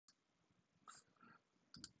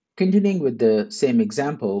Continuing with the same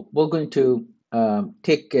example, we're going to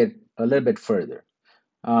take it a little bit further.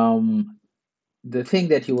 Um, the thing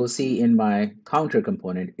that you will see in my counter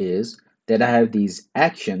component is that I have these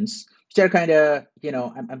actions, which are kind of,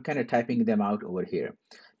 I'm kind of typing them out over here.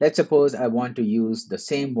 Let's suppose I want to use the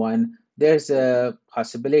same one. There's a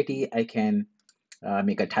possibility I can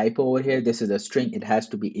make a typo over here. This is a string, it has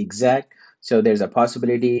to be exact. So there's a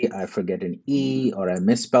possibility I forget an E or I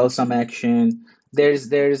misspell some action.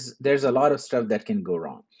 There's a lot of stuff that can go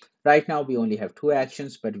wrong. Right now we only have two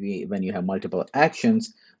actions, but when you have multiple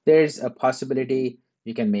actions, there's a possibility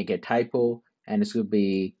you can make a typo, and it's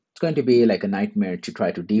going to be like a nightmare to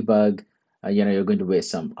try to debug. You're going to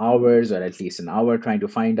waste some hours or at least an hour trying to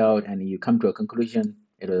find out, and you come to a conclusion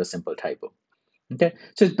it was a simple typo. Okay,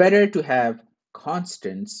 so it's better to have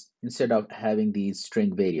constants instead of having these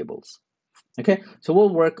string variables. Okay, so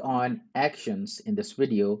we'll work on actions in this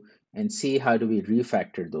video and see how do we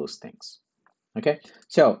refactor those things. Okay,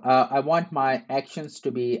 so I want my actions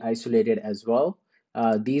to be isolated as well.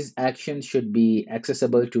 These actions should be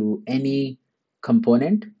accessible to any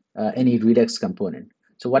component, any Redux component.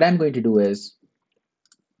 So what I'm going to do is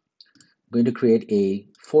I'm going to create a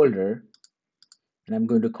folder and I'm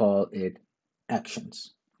going to call it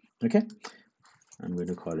actions. Okay, I'm going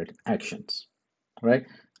to call it actions, right?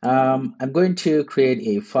 I'm going to create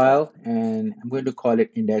a file and I'm going to call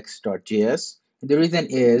it index.js. The reason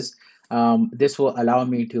is this will allow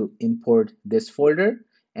me to import this folder,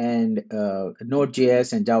 and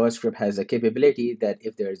Node.js and JavaScript has a capability that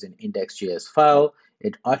if there is an index.js file,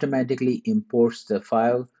 it automatically imports the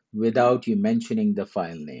file without you mentioning the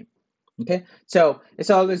file name. Okay, so it's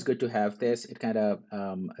always good to have this. It kind of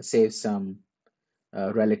saves some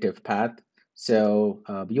relative path. So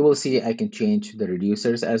you will see I can change the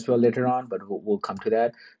reducers as well later on, but we'll come to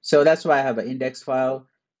that. So that's why I have an index file.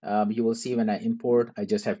 You will see when I import, I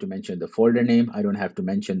just have to mention the folder name. I don't have to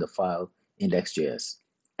mention the file index.js.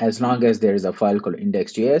 As long as there is a file called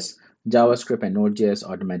index.js, JavaScript and Node.js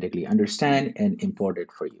automatically understand and import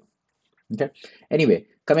it for you. Okay. Anyway,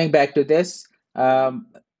 coming back to this,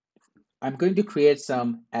 I'm going to create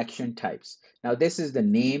some action types. Now, this is the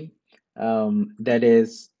name that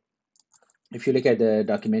is, if you look at the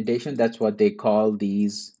documentation, that's what they call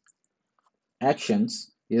these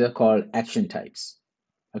actions. These are called action types.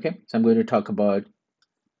 Okay, so I'm going to talk about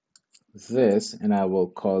this and I will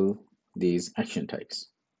call these action types.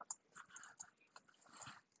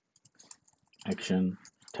 Action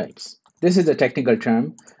types. This is a technical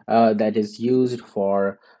term that is used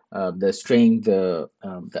for the string, the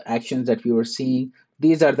actions that we were seeing.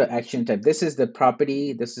 These are the action type. This is the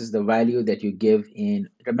property. This is the value that you give in.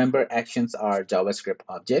 Remember, actions are JavaScript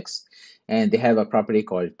objects, and they have a property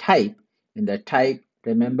called type. In the type,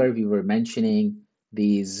 remember we were mentioning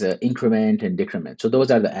these increment and decrement. So those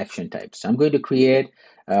are the action types. So I'm going to create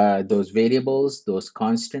those variables, those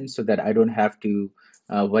constants, so that I don't have to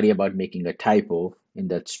worry about making a typo in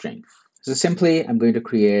that string. So simply, I'm going to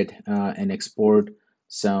create and export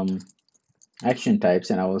some action types,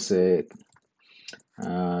 and I will say,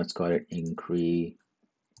 let's call it increment.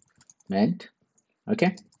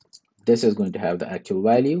 Okay, this is going to have the actual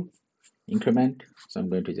value, increment. So I'm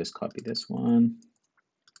going to just copy this one.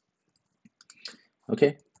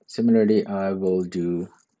 Okay, similarly, I will do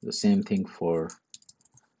the same thing for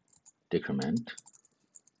decrement,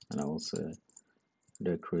 and I will say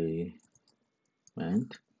decrement,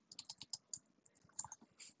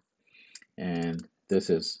 and this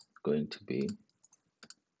is going to be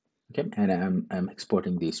okay, and I'm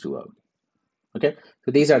exporting these two out. Okay,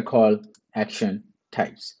 so these are called action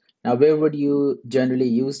types. Now, where would you generally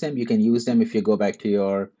use them? You can use them if you go back to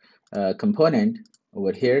your component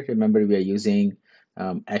over here. Remember, we are using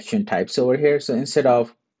action types over here. So instead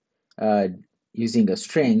of uh, using a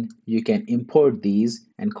string, you can import these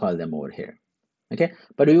and call them over here. Okay,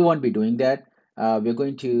 but we won't be doing that. We're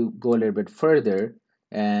going to go a little bit further,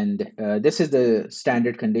 and this is the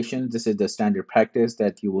standard condition. This is the standard practice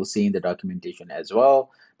that you will see in the documentation as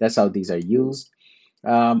well. That's how these are used.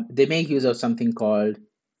 They make use of something called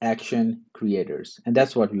action creators, and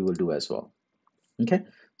that's what we will do as well. Okay,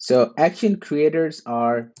 so action creators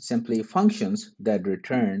are simply functions that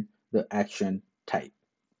return the action type.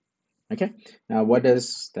 Okay, now what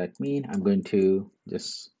does that mean? I'm going to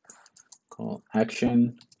just call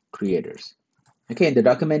action creators. Okay, in the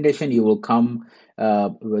documentation, you will come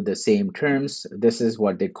with the same terms. This is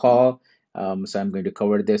what they call. So I'm going to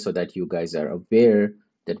cover this so that you guys are aware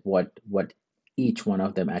that what each one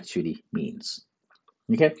of them actually means.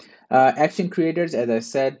 Okay, action creators, as I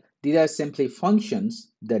said, these are simply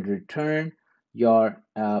functions that return your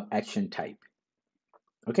action type.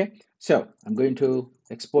 Okay, so I'm going to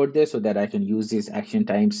export this so that I can use these action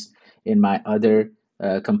types in my other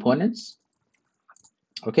components.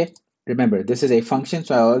 Okay, remember this is a function,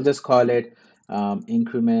 so I'll just call it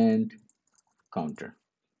increment counter.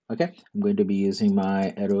 Okay, I'm going to be using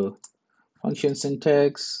my arrow function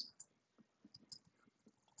syntax.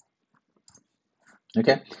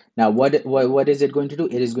 Okay, now what is it going to do?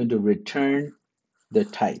 It is going to return the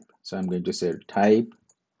type. So I'm going to say type,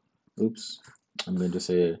 oops, I'm going to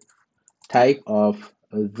say type of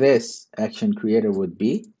this action creator would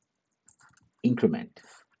be increment.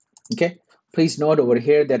 Okay, please note over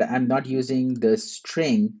here that I'm not using the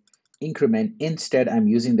string increment. Instead, I'm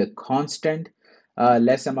using the constant.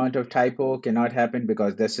 Less amount of typo cannot happen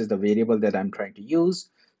because this is the variable that I'm trying to use.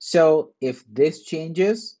 So if this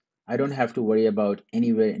changes, I don't have to worry about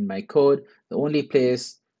anywhere in my code. The only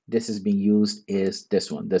place this is being used is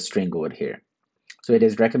this one, the string over here. So it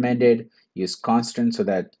is recommended use constant so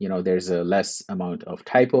that there's a less amount of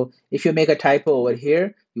typo. If you make a typo over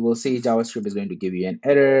here, you will see JavaScript is going to give you an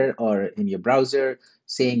error or in your browser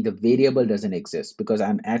saying the variable doesn't exist because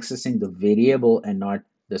I'm accessing the variable and not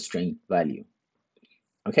the string value.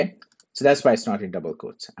 Okay, so that's why it's not in double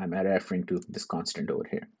quotes. I'm referring to this constant over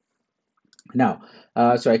here. Now,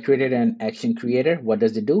 so I created an action creator. What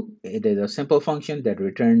does it do? It is a simple function that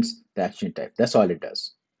returns the action type. That's all it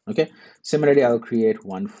does. Okay. Similarly, I'll create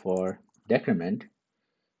one for decrement.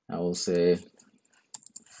 I will say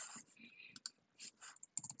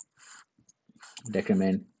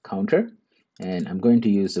decrement counter, and I'm going to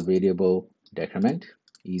use the variable decrement.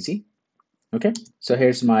 Easy. Okay. So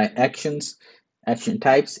here's my actions, action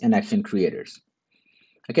types, and action creators.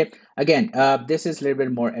 Okay, again, this is a little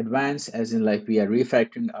bit more advanced, as in like we are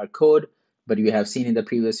refactoring our code, but you have seen in the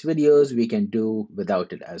previous videos, we can do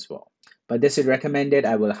without it as well. But this is recommended.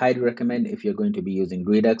 I will highly recommend if you're going to be using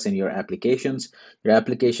Redux in your applications. Your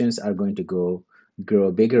applications are going to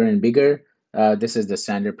grow bigger and bigger. This is the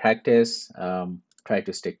standard practice. Try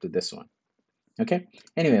to stick to this one. Okay.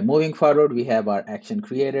 Anyway, moving forward, we have our action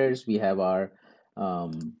creators. We have our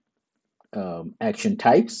um, action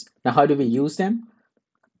types. Now, how do we use them?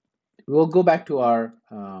 We'll go back to our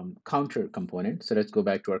counter component. So let's go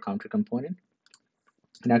back to our counter component.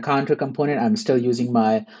 In our counter component, I'm still using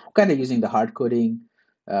kind of using the hard coding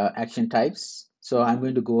action types. So I'm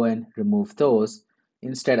going to go and remove those.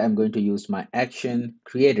 Instead, I'm going to use my action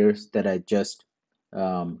creators that I just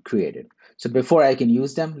created. So before I can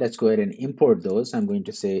use them, let's go ahead and import those. I'm going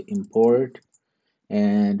to say import,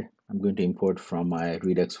 and I'm going to import from my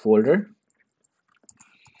Redux folder.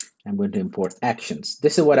 I'm going to import actions.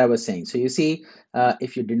 This is what I was saying. So you see,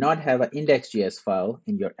 if you do not have an index.js file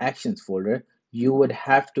in your actions folder, you would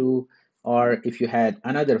have to, or if you had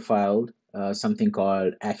another file, something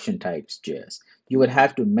called action types.js, you would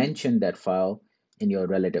have to mention that file in your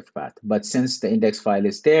relative path. But since the index file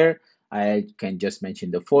is there, I can just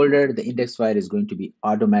mention the folder. The index file is going to be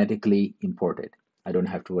automatically imported. I don't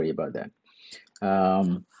have to worry about that.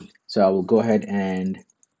 Um, so I will go ahead and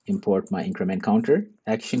import my increment counter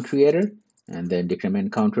action creator and then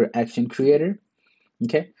decrement counter action creator.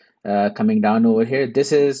 Okay, coming down over here,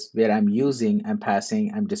 this is where I'm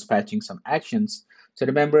dispatching some actions. So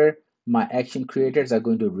remember, my action creators are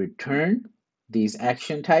going to return these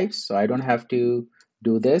action types. So I don't have to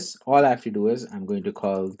do this. All I have to do is I'm going to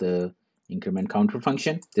call the increment counter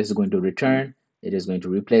function. This is going to return. It is going to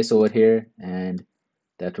replace over here, and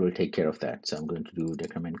that will take care of that. So I'm going to do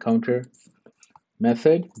decrement counter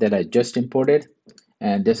method that I just imported,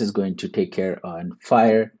 and this is going to take care on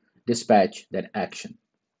fire dispatch that action.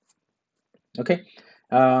 Okay,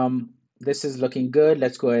 this is looking good.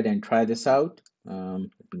 Let's go ahead and try this out. Let me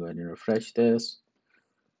go ahead and refresh this.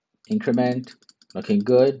 Increment, looking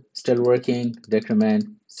good, still working. Decrement,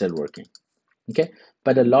 still working. Okay,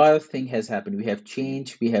 but a lot of thing has happened. We have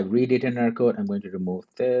changed, we have rewritten our code. I'm going to remove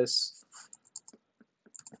this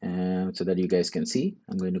and so that you guys can see.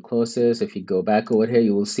 I'm going to close this. If you go back over here,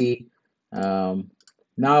 you will see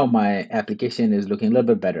now my application is looking a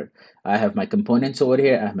little bit better. I have my components over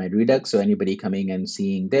here. I have my Redux. So anybody coming and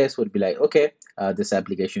seeing this would be like, okay, this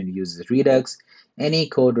application uses Redux. Any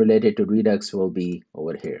code related to Redux will be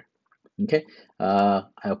over here. Okay, I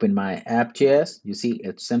open my app.js. You see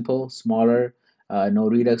it's simple, smaller, no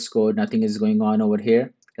Redux code, nothing is going on over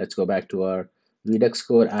here. Let's go back to our Redux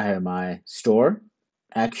code. I have my store,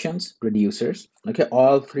 actions, reducers. Okay,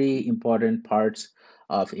 all three important parts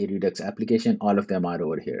of a Redux application, all of them are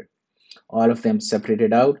over here. All of them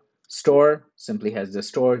separated out. Store simply has the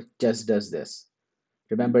store, just does this.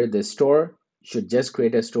 Remember, the store should just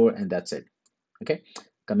create a store and that's it. Okay,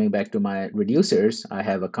 coming back to my reducers, I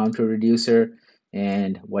have a counter reducer.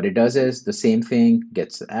 And what it does is the same thing,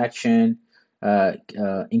 gets the action,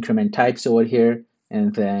 increment types over here,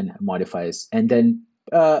 and then modifies, and then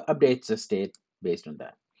updates the state based on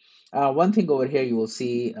that. One thing over here you will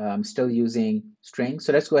see I'm still using string,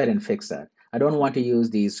 so let's go ahead and fix that. I don't want to use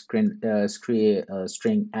these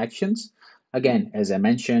string actions. Again, as I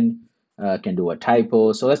mentioned, can do a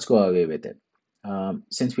typo, so let's go away with it.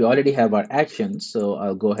 Since we already have our actions, so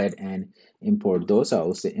I'll go ahead and import those.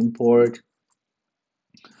 I'll say import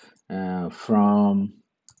from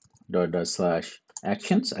dot slash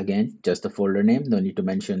actions. Again, just the folder name, no need to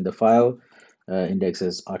mention the file,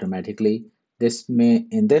 indexes automatically. This may,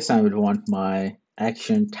 in this I would want my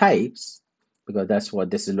action types, because that's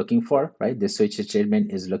what this is looking for, right? This switch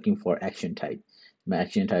statement is looking for action type. My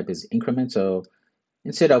action type is increment, so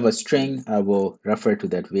instead of a string I will refer to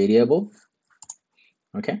that variable.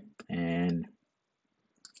 Okay, and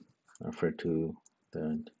refer to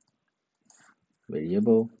the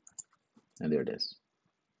variable, and there it is.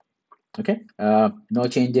 Okay, no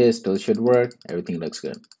changes, still should work, everything looks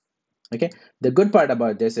good. Okay, the good part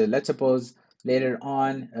about this is, let's suppose later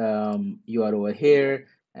on you are over here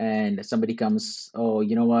and somebody comes, oh,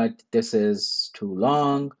 you know what, this is too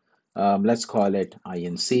long, let's call it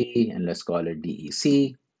inc and let's call it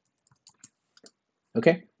dec.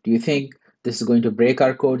 Okay, do you think this is going to break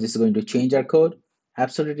our code, this is going to change our code?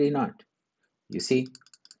 Absolutely not. You see,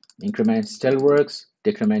 increment still works,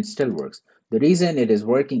 decrement still works. The reason it is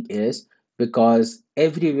working is because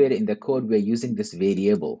everywhere in the code we're using this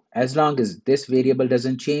variable. As long as this variable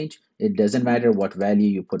doesn't change, it doesn't matter what value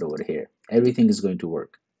you put over here. Everything is going to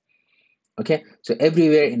work. Okay, so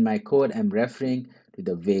everywhere in my code I'm referring to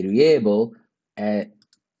the variable, uh,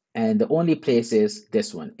 and the only place is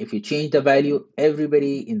this one. If you change the value,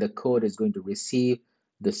 everybody in the code is going to receive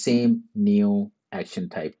the same new action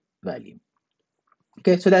type value.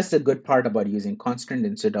 Okay, so that's the good part about using constant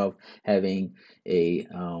instead of having a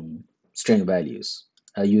string values,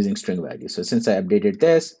 using string values. So since I updated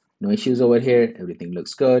this, no issues over here, everything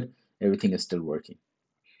looks good, everything is still working.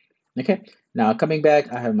 Okay, now coming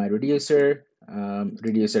back, I have my reducer.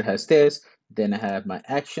 Reducer has this. Then I have my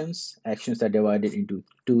actions. Actions are divided into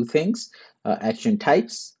two things. Action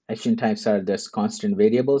types. Action types are just constant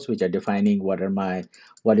variables which are defining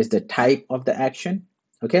what is the type of the action.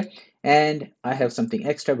 Okay, and I have something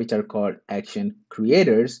extra which are called action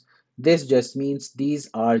creators. This just means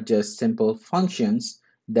these are just simple functions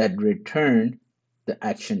that return the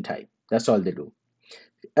action type. That's all they do.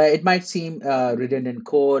 It might seem redundant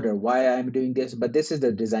code or why I'm doing this, but this is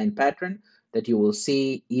the design pattern that you will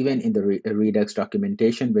see even in the Redux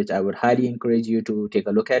documentation, which I would highly encourage you to take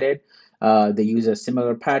a look at it. They use a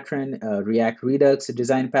similar pattern, React Redux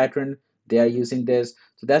design pattern. They are using this,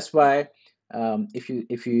 so that's why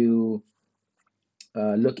if you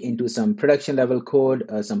look into some production level code,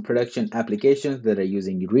 some production applications that are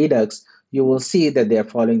using Redux, you will see that they are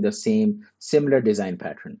following the same similar design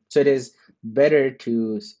pattern. So it is better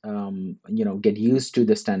to get used to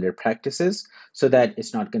the standard practices so that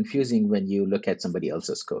it's not confusing when you look at somebody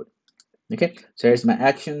else's code. Okay, so here's my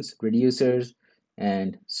actions, reducers,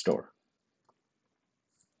 and store.